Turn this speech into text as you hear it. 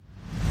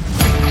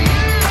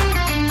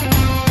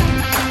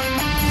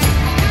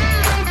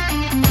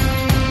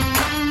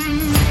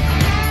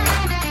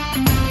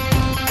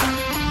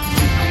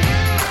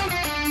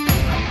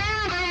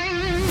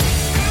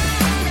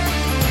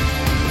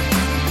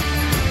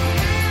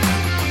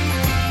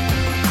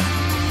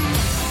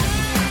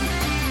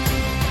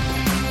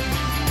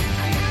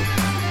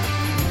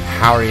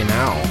How are you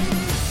now?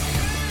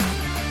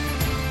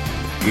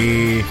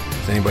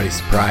 Is anybody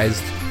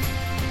surprised?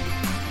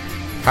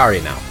 How are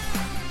you now?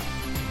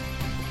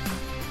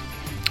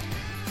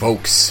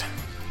 Folks,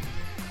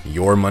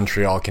 your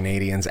Montreal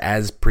Canadiens,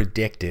 as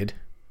predicted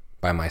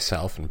by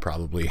myself and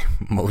probably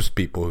most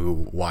people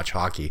who watch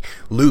hockey,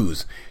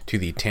 lose to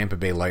the Tampa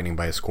Bay Lightning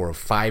by a score of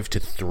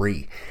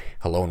 5-3.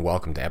 Hello and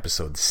welcome to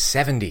episode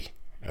 70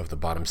 of the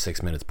Bottom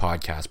 6 Minutes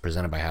podcast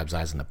presented by Habs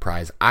Eyes and the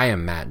Prize. I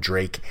am Matt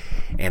Drake,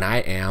 and I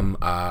am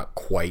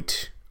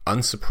quite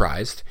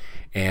unsurprised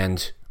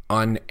and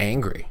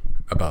unangry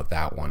about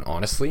that one,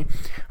 honestly.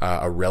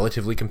 A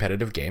relatively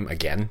competitive game.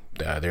 Again,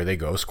 there they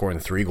go, scoring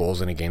 3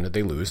 goals in a game that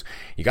they lose.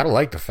 You got to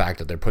like the fact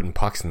that they're putting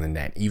pucks in the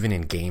net, even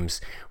in games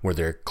where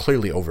they're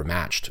clearly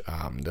overmatched.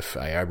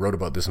 I wrote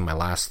about this in my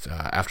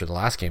after the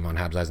last game on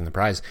Habs Eyes and the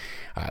Prize.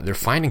 They're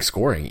finding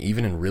scoring,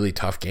 even in really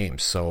tough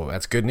games, so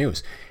that's good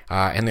news.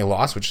 And they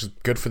lost, which is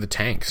good for the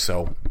tank.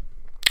 So,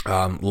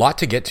 lot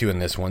to get to in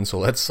this one. So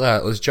let's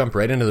jump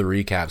right into the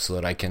recap so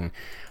that I can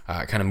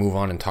kind of move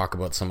on and talk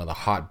about some of the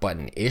hot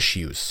button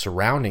issues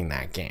surrounding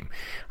that game.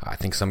 I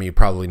think some of you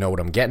probably know what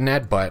I'm getting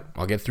at, but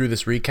I'll get through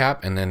this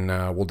recap and then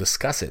we'll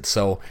discuss it.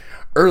 So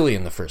early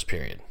in the first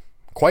period,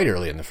 quite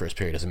early in the first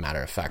period as a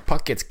matter of fact,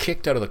 puck gets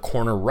kicked out of the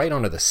corner right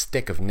onto the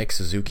stick of Nick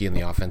Suzuki in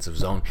the offensive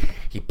zone.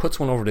 He puts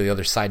one over to the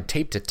other side,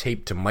 tape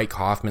to Mike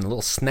Hoffman, a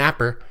little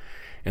snapper,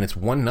 and it's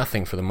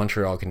 1-0 for the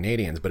Montreal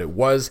Canadiens, but it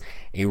was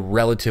a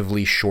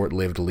relatively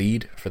short-lived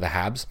lead for the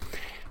Habs.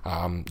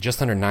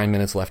 Just under 9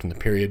 minutes left in the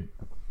period.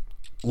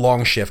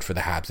 Long shift for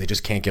the Habs. They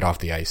just can't get off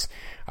the ice.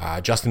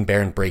 Justin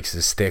Barron breaks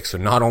his stick, so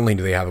not only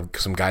do they have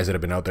some guys that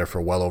have been out there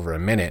for well over a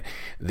minute,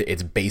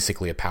 it's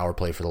basically a power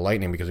play for the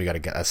Lightning because we got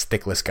a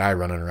stickless guy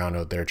running around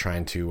out there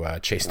trying to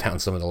chase down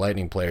some of the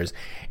Lightning players,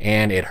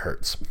 and it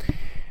hurts.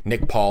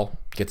 Nick Paul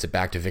gets it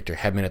back to Victor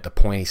Hedman at the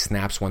point. He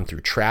snaps one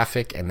through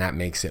traffic, and that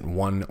makes it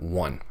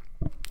 1-1.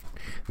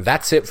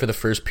 That's it for the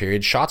first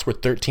period. Shots were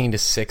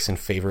 13-6 in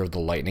favor of the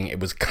Lightning. It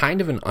was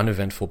kind of an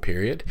uneventful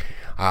period,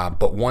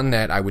 but one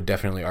that I would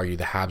definitely argue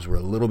the Habs were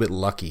a little bit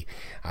lucky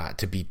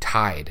to be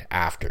tied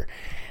after.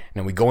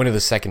 Now we go into the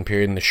second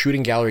period, and the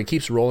shooting gallery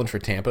keeps rolling for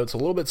Tampa. It's a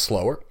little bit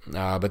slower,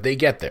 but they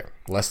get there.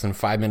 Less than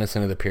 5 minutes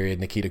into the period,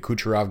 Nikita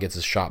Kucherov gets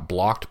his shot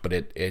blocked, but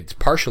it's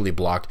partially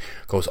blocked,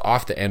 goes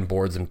off the end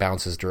boards and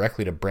bounces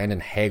directly to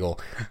Brandon Hagel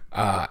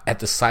at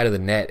the side of the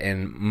net,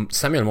 and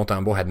Samuel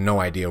Montembeault had no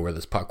idea where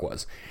this puck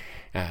was.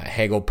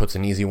 Hagel puts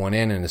an easy one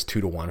in, and it's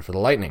 2-1 for the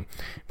Lightning.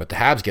 But the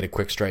Habs get a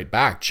quick strike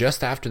back.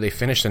 Just after they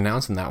finished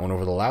announcing that one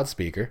over the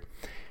loudspeaker,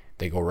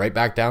 they go right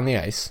back down the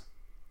ice.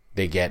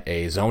 They get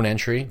a zone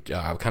entry,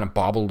 kind of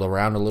bobbled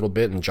around a little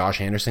bit, and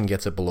Josh Anderson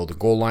gets it below the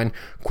goal line.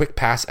 Quick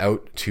pass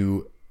out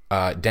to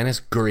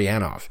Denis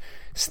Gurianov,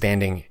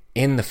 standing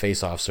in the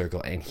face-off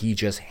circle, and he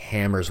just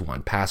hammers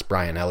one past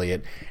Brian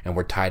Elliott, and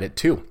we're tied at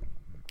 2.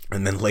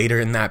 And then later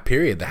in that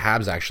period, the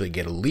Habs actually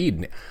get a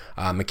lead.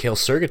 Mikhail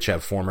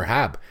Sergachev, former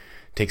Hab,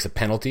 takes a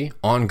penalty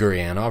on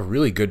Gurianov.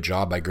 Really good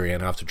job by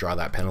Gurianov to draw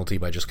that penalty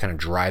by just kind of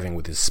driving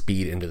with his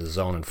speed into the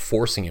zone and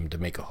forcing him to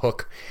make a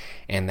hook.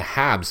 And the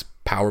Habs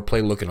power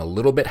play looking a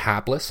little bit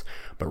hapless,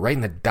 but right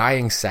in the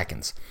dying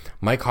seconds,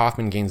 Mike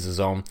Hoffman gains the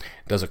zone,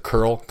 does a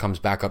curl, comes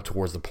back up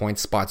towards the point,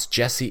 spots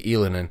Jesse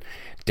Ylönen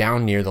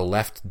down near the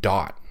left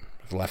dot,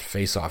 the left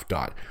face-off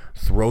dot,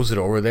 throws it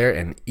over there,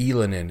 and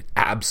Ylönen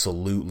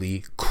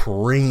absolutely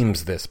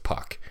creams this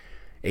puck.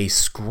 A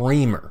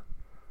screamer.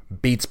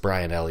 Beats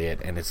Brian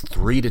Elliott, and it's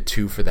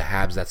 3-2 for the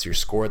Habs. That's your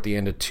score at the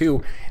end of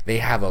 2. They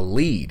have a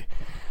lead,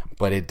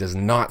 but it does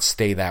not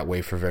stay that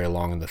way for very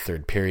long in the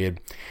third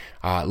period.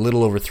 A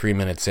little over 3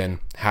 minutes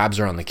in, Habs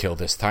are on the kill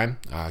this time,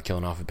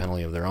 killing off a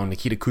penalty of their own.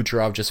 Nikita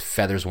Kucherov just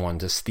feathers one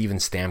to Steven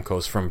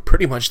Stamkos from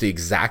pretty much the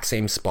exact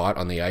same spot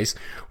on the ice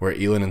where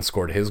Ylönen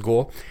scored his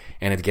goal,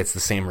 and it gets the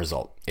same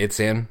result. It's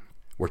in.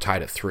 We're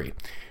tied at 3.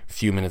 A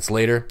few minutes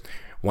later,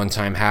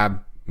 one-time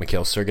Hab,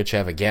 Mikhail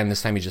Sergachev, again,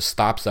 this time he just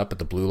stops up at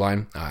the blue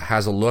line,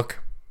 has a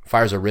look,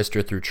 fires a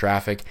wrister through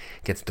traffic,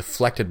 gets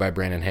deflected by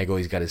Brandon Hagel.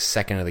 He's got his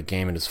second of the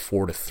game, and it's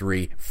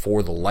 4-3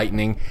 for the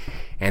Lightning.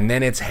 And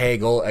then it's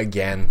Hagel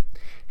again.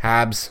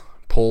 Habs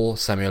pull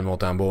Samuel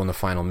Montembeault in the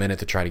final minute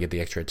to try to get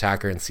the extra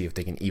attacker and see if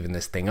they can even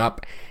this thing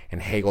up.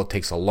 And Hagel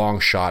takes a long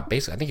shot.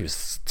 Basically, I think he was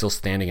still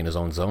standing in his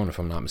own zone, if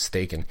I'm not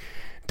mistaken.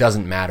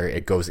 Doesn't matter.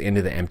 It goes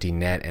into the empty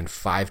net, and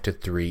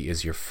 5-3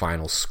 is your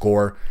final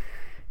score.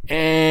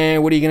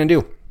 And what are you going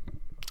to do?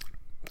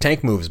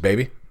 Tank moves,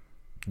 baby.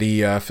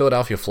 The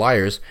Philadelphia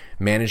Flyers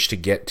managed to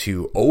get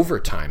to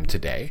overtime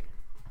today,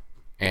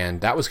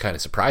 and that was kind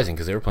of surprising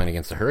because they were playing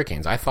against the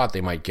Hurricanes. I thought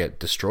they might get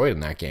destroyed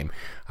in that game.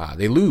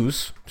 They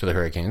lose to the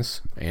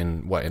Hurricanes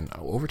in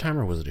overtime,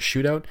 or was it a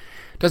shootout?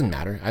 Doesn't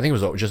matter. I think it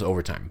was just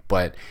overtime,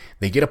 but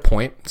they get a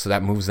point, so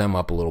that moves them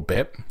up a little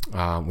bit,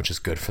 which is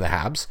good for the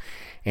Habs.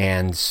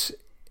 And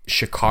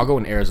Chicago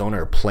and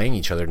Arizona are playing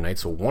each other tonight,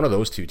 so one of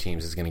those two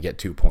teams is going to get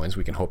 2 points.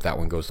 We can hope that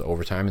one goes to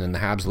overtime, and then the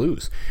Habs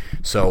lose.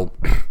 So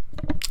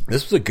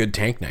this was a good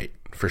tank night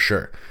for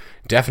sure.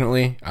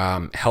 Definitely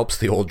helps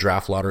the old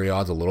draft lottery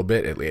odds a little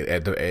bit.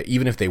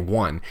 Even if they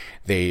won,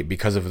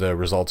 because of the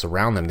results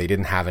around them, they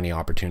didn't have any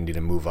opportunity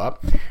to move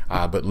up.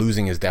 But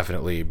losing is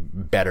definitely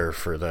better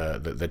for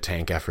the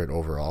tank effort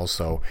overall.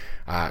 So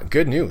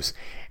good news.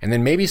 And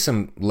then maybe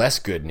some less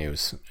good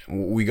news.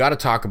 We got to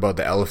talk about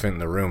the elephant in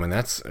the room, and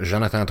that's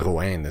Jonathan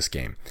Drouin in this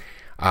game.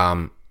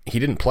 He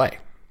didn't play.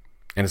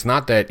 And it's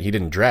not that he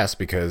didn't dress,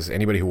 because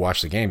anybody who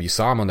watched the game, you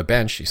saw him on the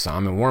bench, you saw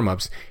him in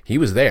warm-ups, he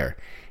was there.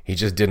 He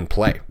just didn't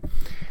play.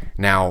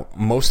 Now,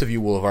 most of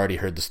you will have already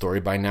heard the story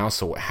by now.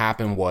 So what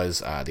happened was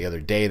the other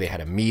day they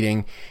had a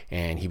meeting,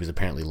 and he was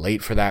apparently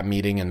late for that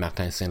meeting. And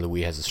Martin St.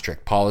 Louis has a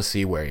strict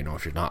policy where,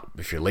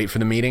 if you're late for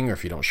the meeting, or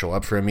if you don't show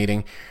up for a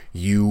meeting,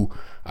 you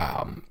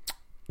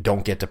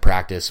don't get to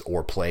practice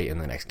or play in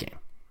the next game.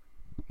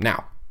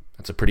 Now,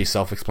 that's a pretty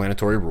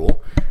self-explanatory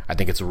rule. I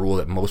think it's a rule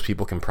that most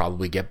people can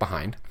probably get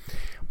behind.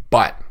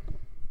 But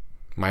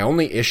my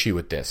only issue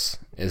with this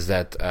is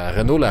that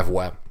Renaud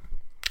Lavoie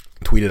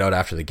tweeted out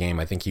after the game.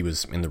 I think he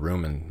was in the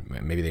room, and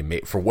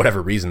maybe for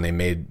whatever reason, they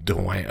made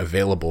Drouin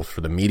available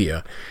for the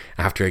media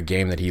after a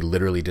game that he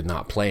literally did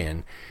not play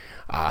in.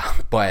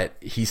 But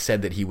he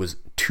said that he was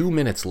 2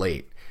 minutes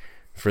late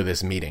for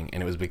this meeting,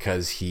 and it was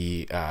because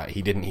he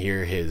didn't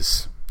hear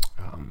his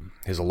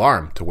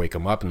alarm to wake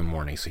him up in the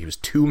morning, so he was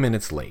 2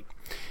 minutes late.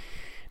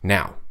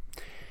 Now,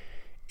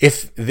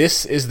 if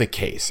this is the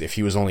case, if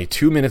he was only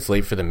 2 minutes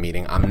late for the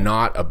meeting, I'm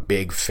not a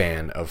big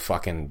fan of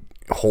fucking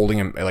holding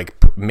him, like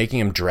making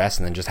him dress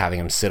and then just having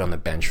him sit on the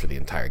bench for the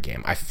entire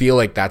game. I feel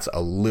like that's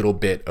a little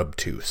bit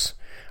obtuse.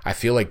 I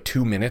feel like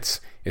 2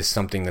 minutes is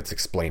something that's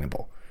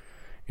explainable.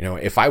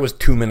 If I was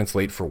 2 minutes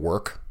late for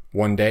work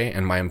one day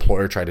and my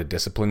employer tried to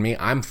discipline me,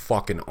 I'm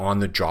fucking on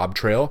the job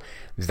trail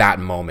that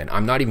moment.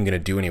 I'm not even going to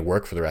do any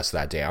work for the rest of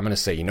that day. I'm going to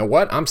say, you know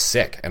what? I'm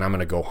sick, and I'm going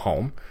to go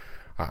home.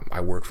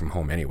 I work from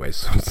home anyway,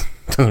 so it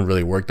doesn't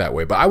really work that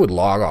way. But I would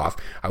log off.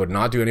 I would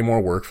not do any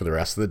more work for the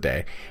rest of the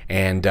day,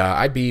 and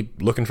I'd be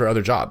looking for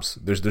other jobs.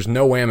 There's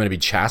no way I'm going to be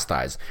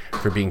chastised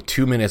for being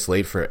 2 minutes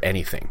late for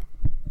anything,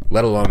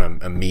 let alone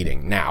a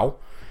meeting. Now,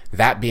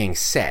 that being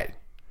said,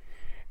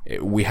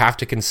 we have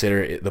to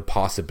consider the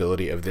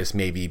possibility of this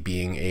maybe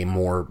being a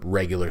more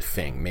regular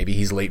thing. Maybe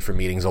he's late for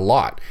meetings a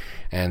lot,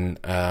 and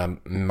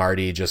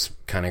Marty just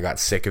kind of got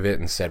sick of it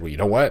and said, well, you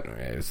know what?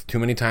 It's too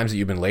many times that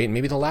you've been late. And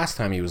maybe the last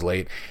time he was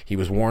late, he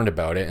was warned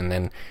about it and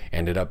then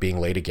ended up being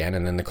late again,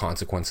 and then the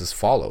consequences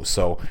follow.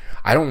 So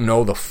I don't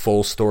know the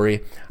full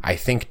story. I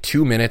think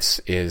 2 minutes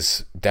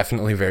is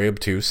definitely very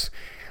obtuse,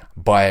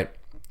 but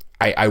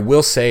I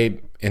will say,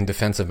 in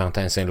defense of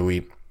Martin St.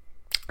 Louis,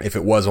 if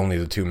it was only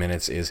the 2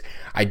 minutes, is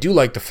I do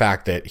like the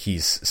fact that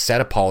he's set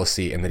a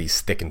policy and that he's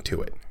sticking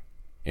to it.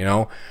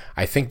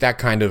 I think that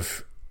kind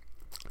of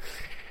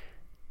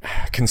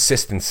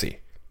consistency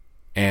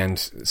and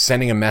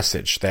sending a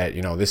message that,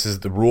 this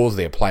is the rules,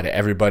 they apply to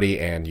everybody,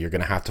 and you're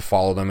going to have to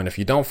follow them. And if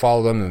you don't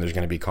follow them, then there's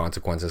going to be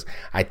consequences.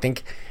 I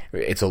think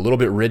it's a little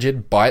bit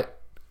rigid,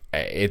 but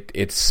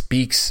it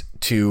speaks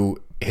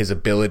to his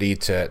ability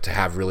to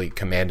have really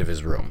command of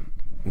his room.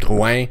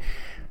 Drouin,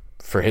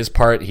 for his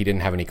part, he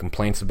didn't have any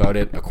complaints about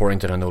it. According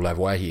to Renaud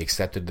Lavoie, he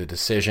accepted the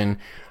decision.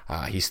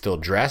 He still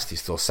dressed. He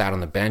still sat on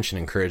the bench and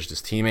encouraged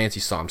his teammates.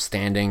 You saw him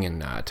standing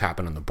and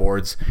tapping on the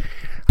boards.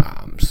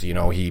 So,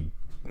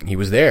 he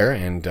was there,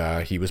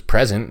 and he was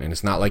present. And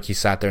it's not like he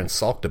sat there and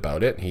sulked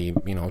about it. He,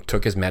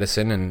 took his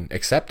medicine and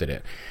accepted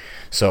it.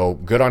 So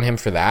good on him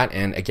for that.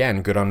 And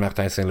again, good on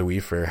Martin St. Louis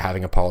for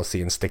having a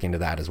policy and sticking to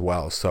that as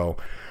well. So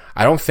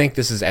I don't think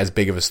this is as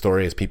big of a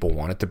story as people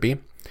want it to be.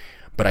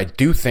 But I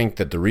do think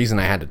that the reason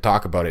I had to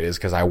talk about it is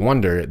because I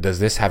wonder, does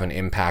this have an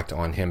impact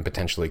on him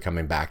potentially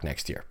coming back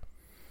next year?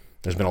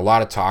 There's been a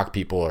lot of talk.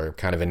 People are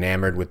kind of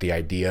enamored with the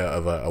idea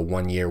of a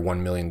 1 year, $1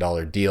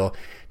 million deal.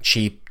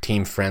 Cheap,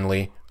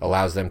 team-friendly,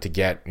 allows them to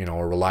get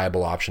a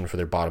reliable option for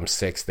their bottom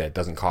six that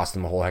doesn't cost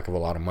them a whole heck of a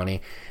lot of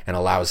money, and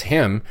allows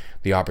him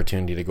the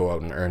opportunity to go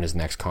out and earn his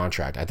next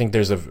contract. I think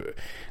there's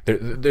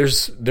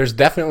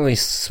definitely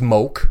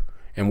smoke.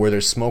 And where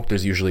there's smoke,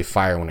 there's usually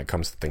fire when it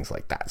comes to things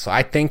like that. So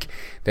I think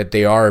that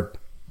they are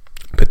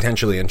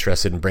potentially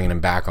interested in bringing him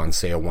back on,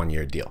 say, a 1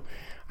 year deal.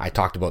 I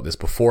talked about this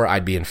before.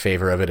 I'd be in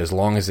favor of it as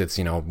long as it's,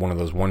 one of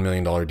those $1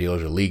 million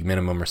deals or league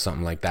minimum or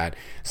something like that.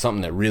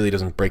 Something that really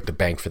doesn't break the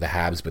bank for the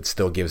Habs, but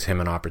still gives him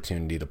an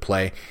opportunity to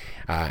play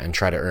and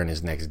try to earn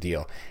his next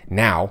deal.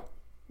 Now,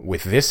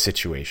 with this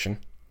situation,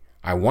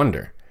 I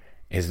wonder,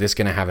 is this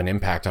going to have an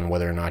impact on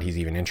whether or not he's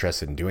even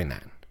interested in doing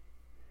that?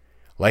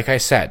 Like I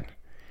said,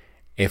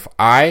 if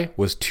I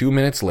was 2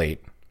 minutes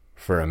late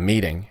for a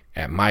meeting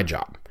at my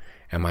job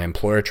and my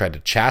employer tried to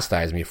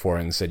chastise me for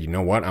it and said, you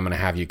know what, I'm going to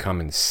have you come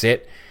and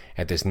sit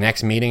at this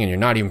next meeting, and you're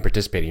not even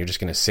participating, you're just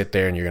going to sit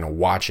there and you're going to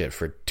watch it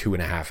for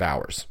 2.5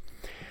 hours,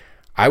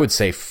 I would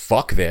say,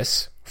 fuck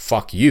this,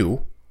 fuck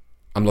you,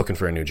 I'm looking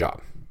for a new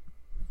job.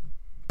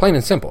 Plain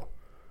and simple.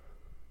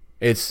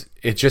 It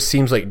just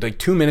seems like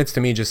 2 minutes to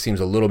me just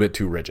seems a little bit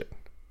too rigid.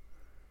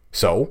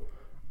 So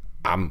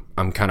I'm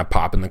kind of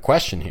popping the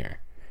question here.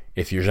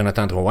 if you're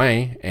Jonathan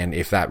Drouin, and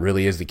if that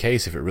really is the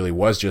case, if it really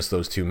was just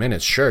those 2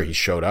 minutes, sure, he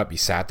showed up, he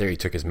sat there, he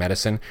took his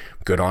medicine,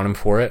 good on him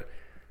for it.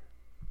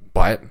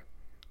 But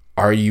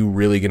are you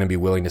really going to be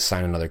willing to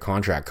sign another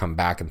contract, come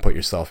back and put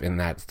yourself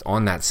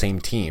on that same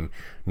team,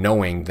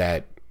 knowing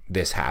that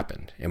this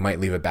happened? It might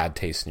leave a bad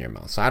taste in your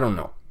mouth. So I don't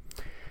know.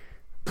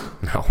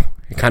 No,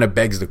 it kind of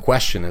begs the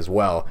question as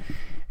well.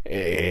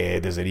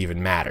 Does it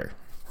even matter,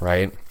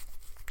 right?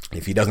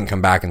 If he doesn't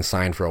come back and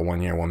sign for a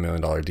 1 year, $1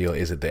 million deal,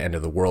 is it the end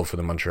of the world for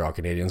the Montreal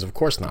Canadiens? Of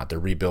course not. They're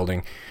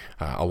rebuilding.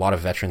 A lot of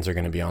veterans are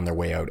going to be on their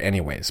way out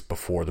anyways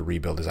before the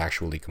rebuild is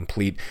actually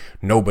complete.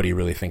 Nobody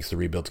really thinks the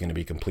rebuild is going to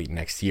be complete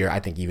next year. I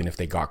think even if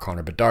they got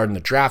Connor Bedard in the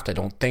draft, I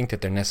don't think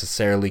that they're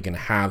necessarily going to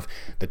have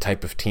the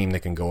type of team that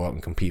can go out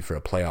and compete for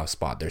a playoff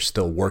spot. They're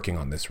still working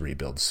on this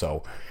rebuild.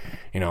 So,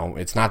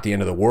 it's not the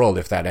end of the world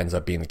if that ends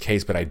up being the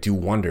case, but I do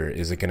wonder,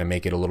 is it going to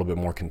make it a little bit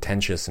more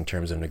contentious in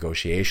terms of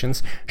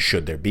negotiations?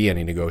 Should there be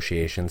any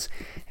negotiations?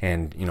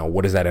 And,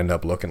 what does that end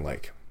up looking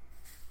like?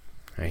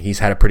 He's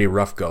had a pretty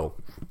rough go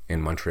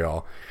in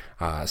Montreal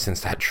since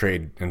that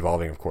trade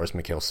involving, of course,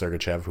 Mikhail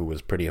Sergachev, who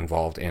was pretty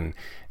involved in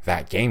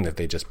that game that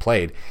they just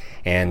played.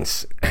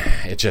 And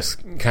it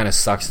just kind of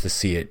sucks to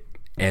see it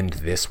end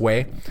this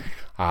way.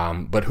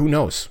 But who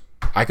knows?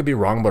 I could be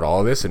wrong about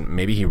all of this, and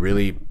maybe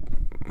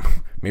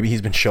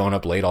he's been showing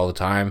up late all the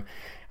time.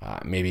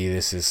 Maybe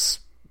this is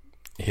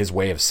his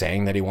way of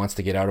saying that he wants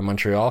to get out of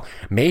Montreal.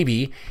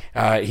 Maybe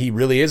he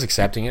really is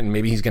accepting it, and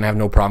maybe he's going to have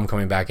no problem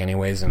coming back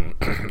anyways, and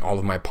all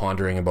of my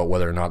pondering about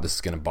whether or not this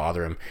is going to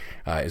bother him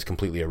is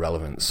completely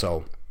irrelevant.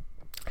 So,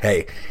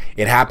 hey,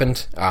 it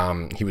happened.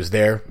 He was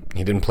there.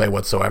 He didn't play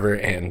whatsoever,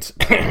 and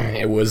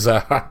it was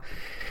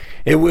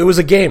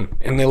a game,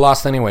 and they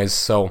lost anyways.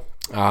 So,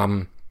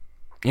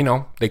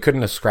 they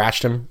couldn't have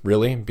scratched him,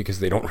 really,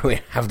 because they don't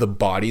really have the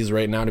bodies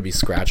right now to be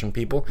scratching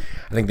people.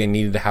 I think they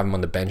needed to have him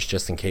on the bench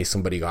just in case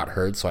somebody got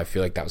hurt, so I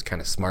feel like that was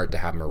kind of smart to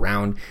have him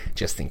around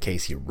just in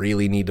case you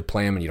really need to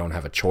play him and you don't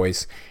have a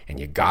choice and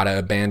you gotta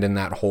abandon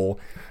that whole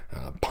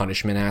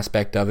punishment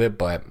aspect of it,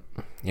 but,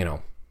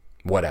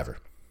 whatever.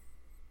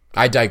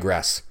 I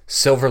digress.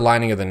 Silver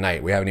lining of the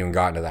night. We haven't even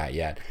gotten to that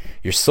yet.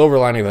 Your silver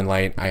lining of the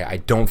night, I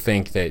don't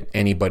think that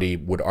anybody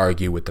would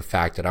argue with the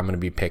fact that I'm going to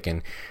be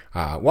picking,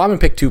 I'm going to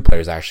pick two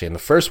players, actually. And the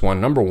first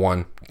one, number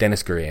one,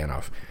 Denis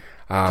Gurianov.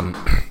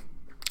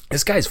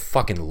 This guy's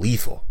fucking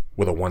lethal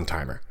with a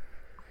one-timer.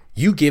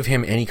 You give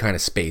him any kind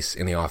of space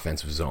in the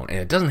offensive zone, and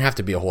it doesn't have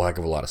to be a whole heck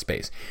of a lot of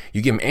space. You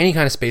give him any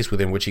kind of space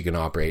within which he can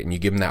operate, and you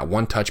give him that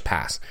one-touch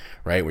pass,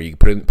 right, where you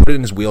put it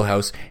in his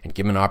wheelhouse and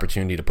give him an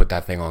opportunity to put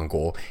that thing on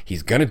goal.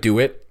 He's going to do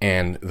it,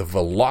 and the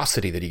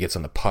velocity that he gets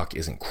on the puck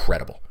is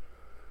incredible.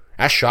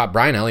 That shot,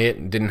 Brian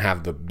Elliott didn't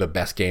have the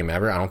best game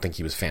ever. I don't think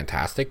he was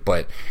fantastic,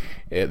 but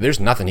there's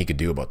nothing he could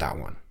do about that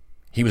one.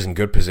 He was in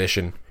good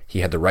position.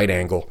 He had the right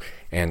angle,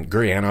 and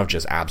Gurianov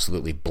just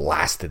absolutely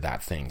blasted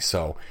that thing.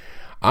 So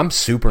I'm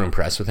super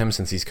impressed with him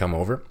since he's come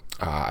over.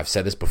 I've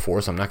said this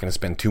before, so I'm not going to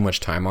spend too much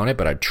time on it,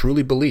 but I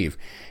truly believe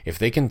if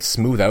they can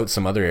smooth out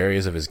some other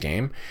areas of his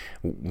game,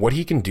 what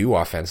he can do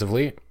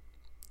offensively,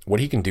 what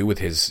he can do with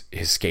his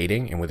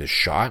skating and with his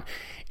shot,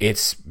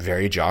 it's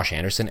very Josh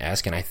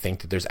Anderson-esque, and I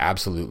think that there's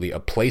absolutely a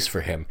place for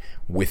him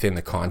within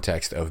the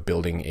context of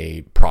building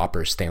a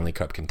proper Stanley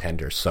Cup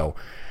contender. So,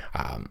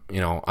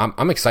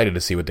 I'm excited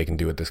to see what they can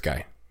do with this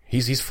guy.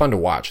 He's fun to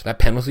watch. That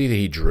penalty that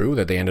he drew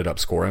that they ended up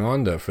scoring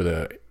on for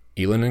the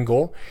Ylönen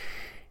goal,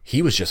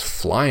 he was just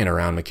flying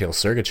around Mikhail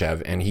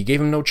Sergachev, and he gave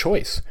him no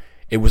choice.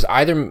 It was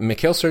either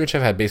Mikhail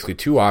Sergachev had basically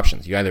two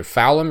options. You either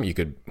foul him, you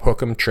could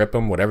hook him, trip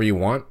him, whatever you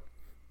want,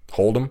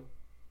 hold him,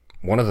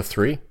 one of the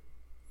three,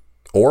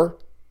 or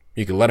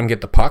you could let him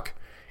get the puck,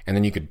 and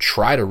then you could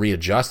try to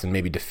readjust and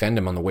maybe defend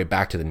him on the way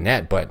back to the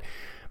net. But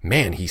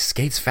man, he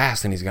skates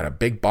fast and he's got a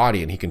big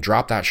body and he can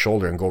drop that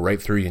shoulder and go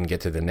right through you and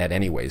get to the net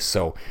anyways.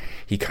 So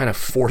he kind of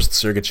forced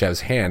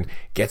Sergachev's hand,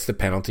 gets the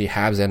penalty.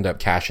 Habs end up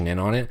cashing in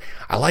on it.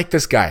 I like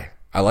this guy.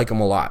 I like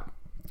him a lot.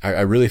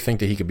 I really think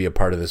that he could be a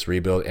part of this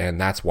rebuild, and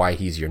that's why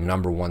he's your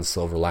number one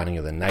silver lining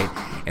of the night.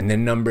 And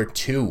then number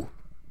two,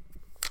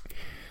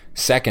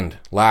 second,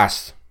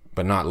 last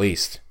but not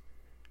least,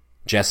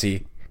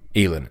 Jesse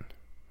Ylönen.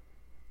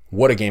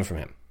 What a game from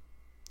him.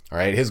 All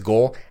right, his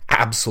goal,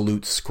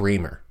 absolute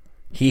screamer.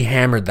 He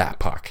hammered that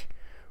puck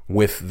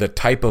with the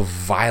type of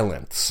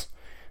violence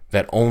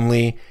that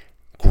only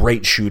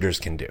great shooters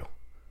can do.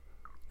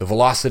 The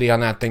velocity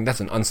on that thing, that's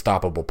an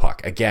unstoppable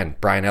puck. Again,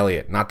 Brian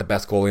Elliott, not the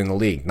best goalie in the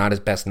league, not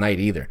his best night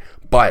either,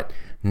 but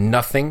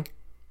nothing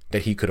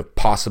that he could have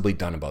possibly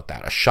done about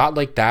that. A shot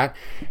like that,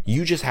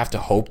 you just have to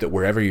hope that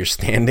wherever you're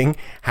standing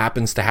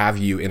happens to have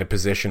you in a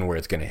position where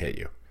it's going to hit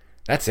you.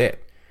 That's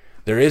it.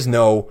 There is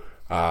no,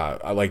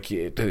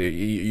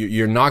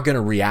 you're not going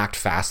to react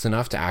fast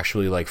enough to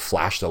actually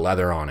flash the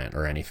leather on it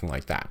or anything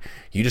like that.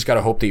 You just got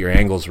to hope that your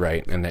angle's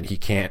right and that he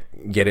can't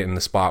get it in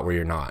the spot where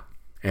you're not.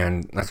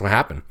 And that's what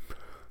happened.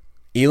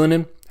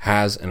 Ylönen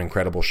has an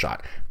incredible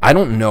shot. I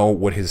don't know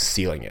what his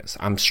ceiling is.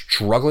 I'm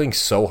struggling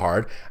so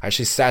hard. I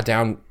actually sat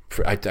down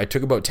I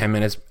took about 10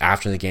 minutes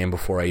after the game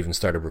before I even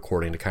started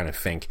recording to kind of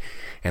think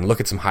and look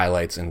at some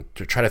highlights and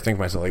to try to think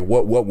to myself, like,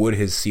 what would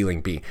his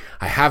ceiling be?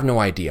 I have no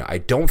idea. I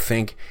don't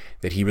think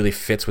that he really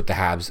fits with the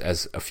Habs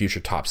as a future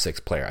top 6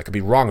 player. I could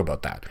be wrong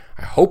about that.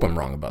 I hope I'm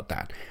wrong about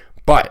that.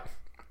 But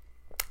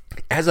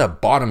as a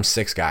bottom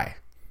 6 guy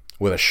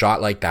with a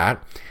shot like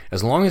that,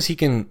 as long as he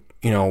can,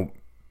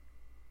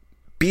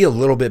 be a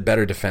little bit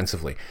better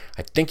defensively,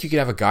 I think you could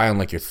have a guy on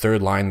like your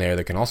third line there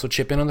that can also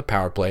chip in on the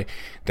power play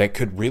that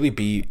could really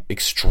be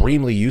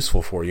extremely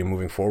useful for you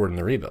moving forward in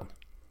the rebuild.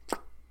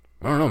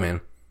 I don't know,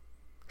 man.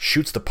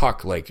 Shoots the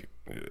puck like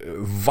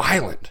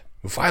violent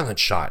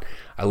shot.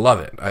 I love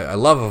it. I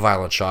love a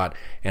violent shot,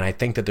 and I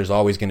think that there's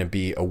always going to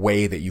be a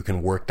way that you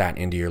can work that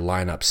into your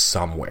lineup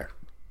somewhere,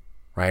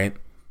 right?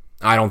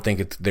 I don't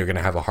think they're going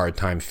to have a hard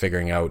time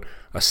figuring out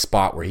a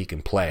spot where he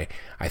can play.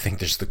 I think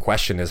the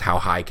question is, how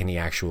high can he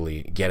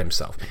actually get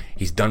himself?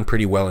 He's done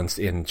pretty well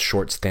in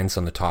short stints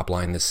on the top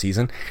line this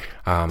season.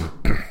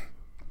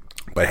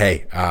 But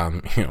hey,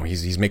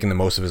 he's making the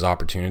most of his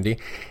opportunity,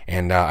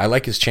 and I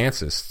like his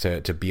chances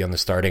to be on the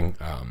starting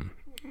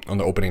on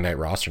the opening night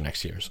roster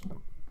next year. So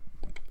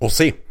we'll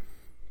see.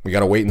 We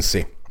got to wait and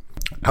see.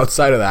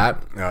 Outside of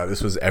that,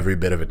 this was every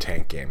bit of a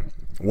tank game.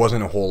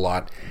 Wasn't a whole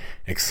lot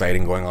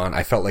exciting going on.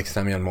 I felt like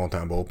Semyon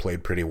Montembeault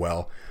played pretty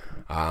well.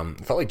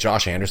 Felt like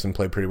Josh Anderson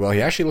played pretty well.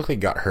 He actually looked like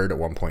he got hurt at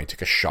one point. He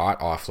took a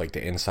shot off like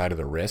the inside of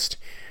the wrist,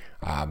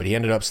 but he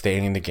ended up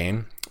staying in the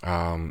game.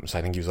 So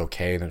I think he was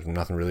okay. There's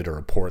nothing really to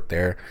report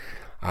there.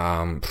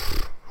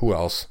 Who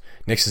else?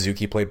 Nick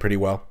Suzuki played pretty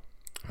well.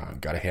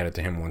 Got to hand it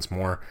to him once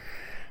more.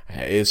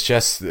 It's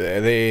just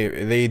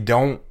they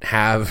don't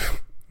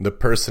have the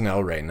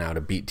personnel right now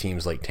to beat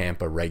teams like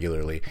Tampa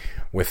regularly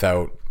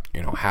without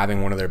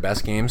having one of their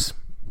best games,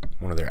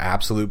 one of their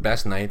absolute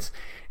best nights,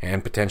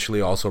 and potentially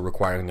also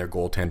requiring their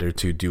goaltender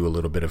to do a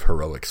little bit of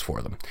heroics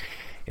for them.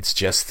 It's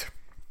just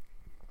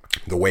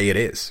the way it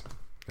is.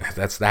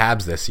 That's the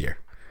Habs this year.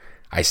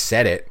 I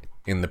said it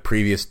in the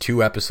previous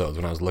 2 episodes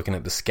when I was looking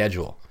at the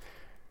schedule.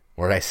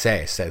 What did I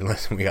say? I said,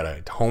 listen, we got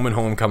a home and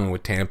home coming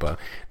with Tampa.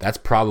 That's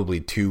probably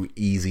 2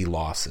 easy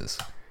losses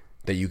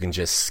that you can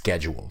just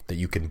schedule, that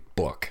you can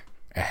book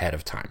ahead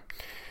of time.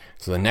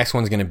 So the next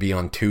one's going to be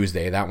on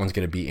Tuesday. That one's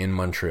going to be in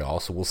Montreal.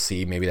 So we'll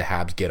see. Maybe the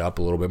Habs get up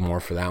a little bit more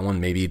for that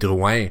one. Maybe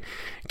Drouin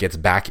gets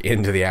back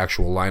into the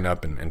actual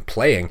lineup and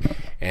playing,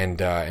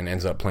 and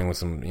ends up playing with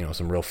some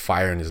real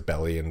fire in his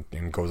belly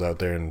and goes out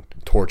there and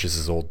torches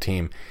his old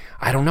team.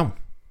 I don't know,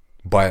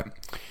 but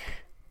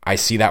I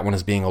see that one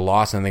as being a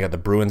loss. And then they got the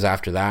Bruins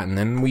after that, and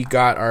then we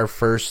got our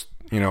first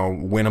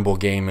winnable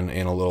game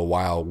in a little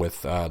while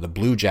with the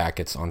Blue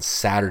Jackets on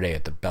Saturday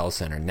at the Bell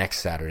Center. Next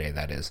Saturday,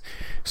 that is.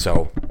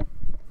 So.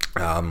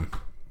 I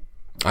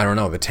don't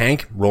know. The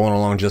tank rolling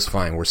along just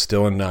fine. We're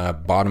still in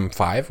bottom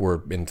 5.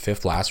 We're in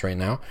 5th last right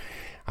now.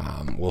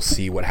 We'll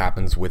see what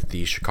happens with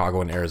the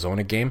Chicago and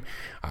Arizona game.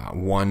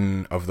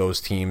 One of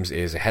those teams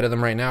is ahead of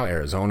them right now,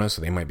 Arizona,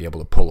 so they might be able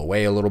to pull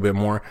away a little bit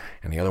more,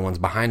 and the other one's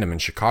behind them in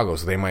Chicago,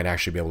 so they might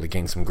actually be able to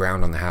gain some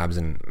ground on the Habs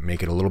and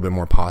make it a little bit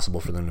more possible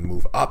for them to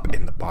move up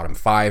in the bottom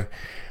 5.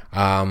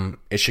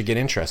 It should get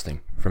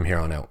interesting from here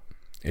on out.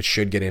 It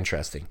should get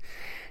interesting.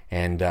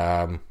 And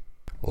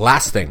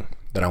last thing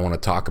that I want to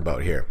talk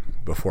about here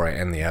before I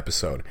end the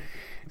episode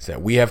is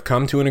that we have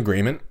come to an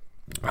agreement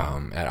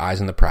at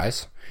Eyes on the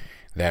Prize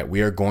that we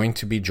are going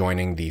to be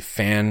joining the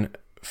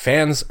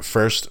Fans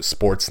First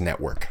Sports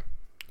Network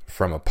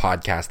from a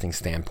podcasting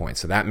standpoint.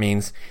 So that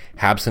means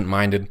Habsent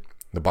Minded,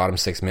 the bottom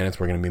 6 minutes,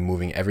 we're going to be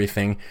moving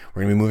everything.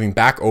 We're going to be moving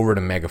back over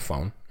to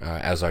Megaphone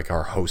as like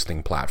our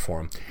hosting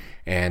platform.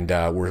 And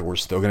we're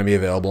still going to be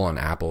available on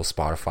Apple,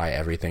 Spotify,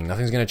 everything.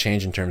 Nothing's going to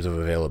change in terms of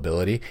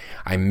availability.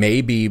 I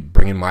may be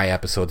bringing my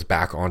episodes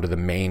back onto the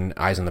main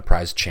Eyes on the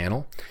Prize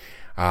channel.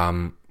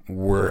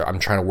 I'm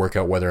trying to work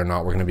out whether or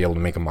not we're going to be able to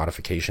make a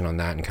modification on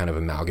that and kind of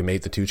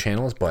amalgamate the 2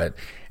 channels. But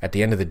at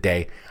the end of the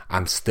day,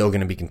 I'm still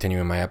going to be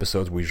continuing my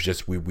episodes.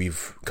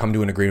 We've come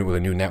to an agreement with a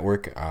new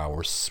network.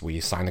 We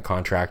signed the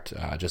contract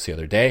just the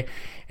other day,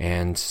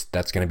 and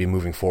that's going to be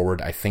moving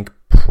forward, I think,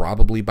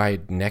 probably by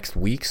next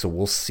week. So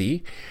we'll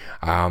see.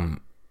 In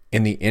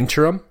the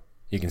interim,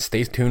 you can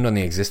stay tuned on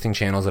the existing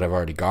channels that I've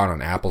already got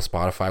on Apple,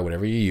 Spotify,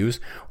 whatever you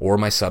use, or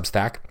my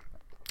Substack.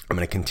 I'm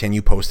going to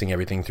continue posting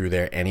everything through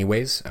there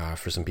anyways,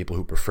 for some people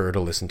who prefer to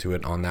listen to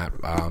it on that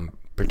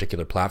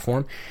particular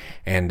platform.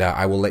 And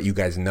I will let you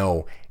guys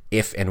know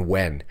if and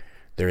when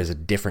there is a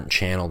different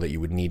channel that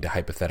you would need to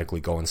hypothetically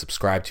go and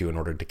subscribe to in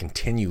order to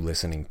continue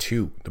listening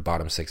to the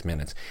bottom 6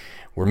 minutes.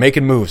 We're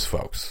making moves,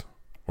 folks.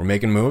 We're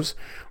making moves.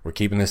 We're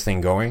keeping this thing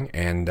going,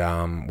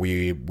 and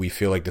we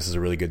feel like this is a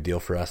really good deal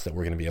for us, that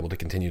we're going to be able to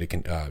continue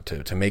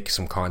to make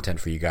some content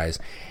for you guys,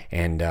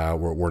 and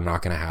we're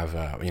not going to have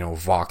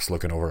Vox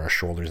looking over our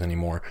shoulders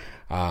anymore,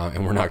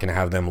 and we're not going to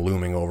have them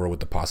looming over with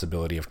the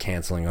possibility of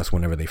canceling us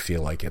whenever they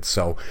feel like it.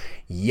 So,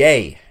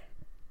 yay!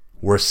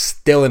 We're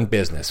still in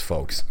business,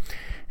 folks.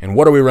 And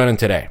what are we running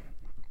today?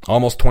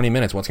 Almost 20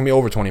 minutes. Well, it's going to be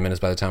over 20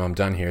 minutes by the time I'm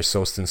done here.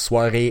 So, c'est une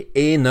soirée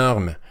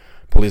énorme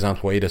pour les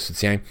employés de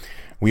soutien.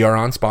 We are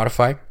on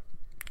Spotify,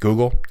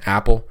 Google,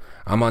 Apple.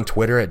 I'm on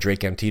Twitter at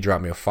DrakeMT.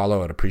 Drop me a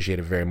follow. I'd appreciate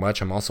it very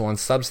much. I'm also on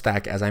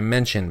Substack, as I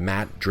mentioned,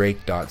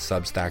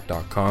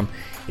 mattdrake.substack.com.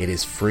 It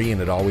is free,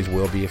 and it always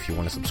will be if you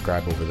want to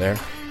subscribe over there.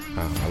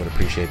 I would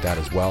appreciate that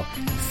as well.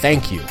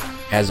 Thank you,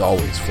 as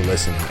always, for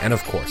listening. And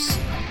of course,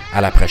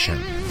 à la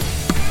prochaine.